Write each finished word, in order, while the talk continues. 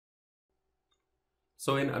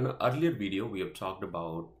So in an earlier video, we have talked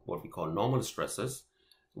about what we call normal stresses,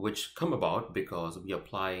 which come about because we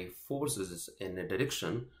apply forces in a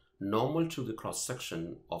direction normal to the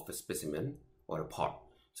cross-section of a specimen or a part.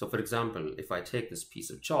 So for example, if I take this piece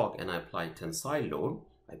of chalk and I apply tensile load,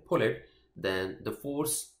 I pull it, then the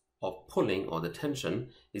force of pulling or the tension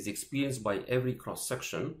is experienced by every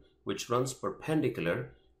cross-section which runs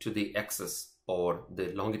perpendicular to the axis or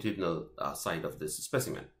the longitudinal side of this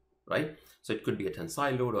specimen, right? So it could be a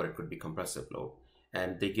tensile load or it could be compressive load,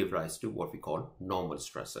 and they give rise to what we call normal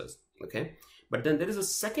stresses, okay? But then there is a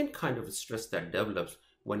second kind of stress that develops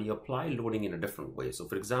when you apply loading in a different way. So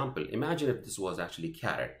for example, imagine if this was actually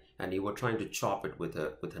carrot and you were trying to chop it with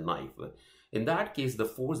a knife. In that case, the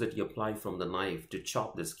force that you apply from the knife to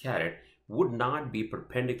chop this carrot would not be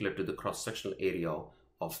perpendicular to the cross-sectional area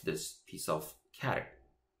of this piece of carrot.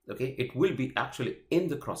 Okay, it will be actually in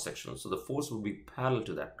the cross-section. So the force will be parallel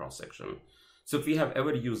to that cross-section. So if you have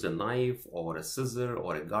ever used a knife or a scissor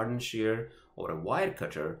or a garden shear or a wire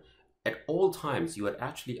cutter, at all times you are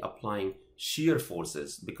actually applying shear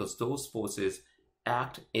forces because those forces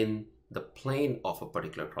act in the plane of a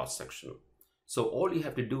particular cross-section. So all you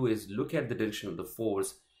have to do is look at the direction of the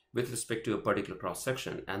force with respect to a particular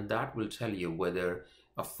cross-section, and that will tell you whether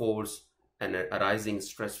a force and a arising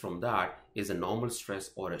stress from that is a normal stress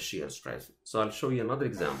or a shear stress. So I'll show you another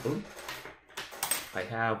example. I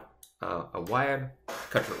have a wire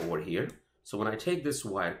cutter over here. So when I take this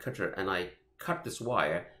wire cutter and I cut this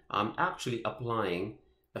wire, I'm actually applying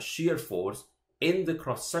a shear force in the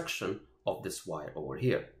cross-section of this wire over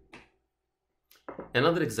here.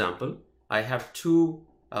 Another example, I have two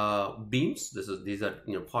beams. These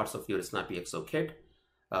are parts of your Snappy XO kit.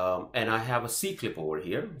 And I have a C-clip over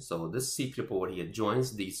here. So this C-clip over here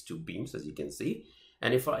joins these two beams, as you can see.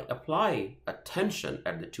 And if I apply a tension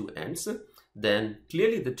at the two ends, then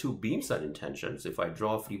clearly the two beams are in tension. So if I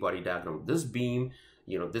draw a free body diagram of this beam,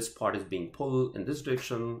 this part is being pulled in this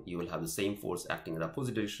direction, you will have the same force acting in the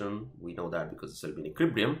opposite direction. We know that because it's will be in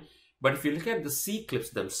equilibrium. But if you look at the C-clips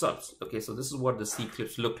themselves, okay, so this is what the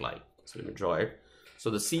C-clips look like. So let me draw it. So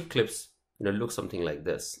the C-clips, look something like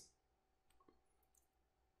this.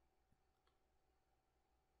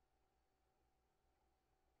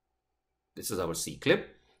 This is our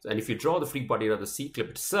C-clip. And if you draw the free body of the C-clip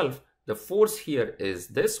itself, the force here is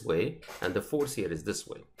this way and the force here is this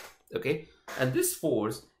way, okay? And this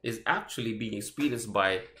force is actually being experienced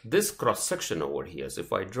by this cross-section over here. So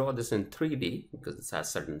if I draw this in 3D, because this has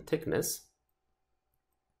certain thickness,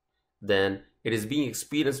 then it is being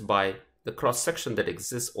experienced by the cross-section that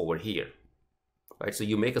exists over here, right? So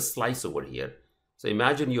you make a slice over here. So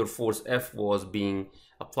imagine your force F was being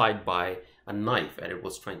applied by a knife and it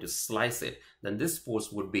was trying to slice it. Then this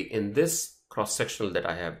force would be in this cross-sectional that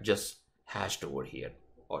I have just hashed over here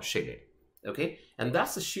or shaded. Okay, and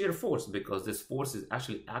that's the shear force because this force is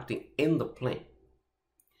actually acting in the plane.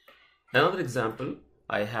 Another example,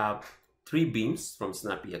 I have three beams from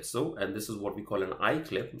Snappy XO, and this is what we call an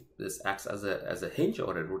I-clip. This acts as a hinge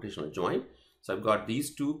or a rotational joint. So I've got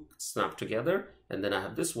these two snapped together, and then I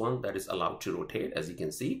have this one that is allowed to rotate, as you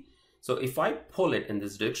can see. So if I pull it in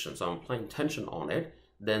this direction, so I'm applying tension on it,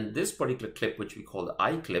 then this particular clip, which we call the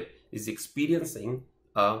I-clip, is experiencing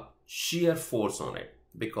a shear force on it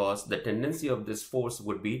because the tendency of this force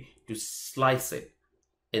would be to slice it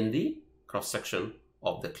in the cross-section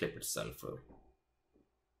of the clip itself.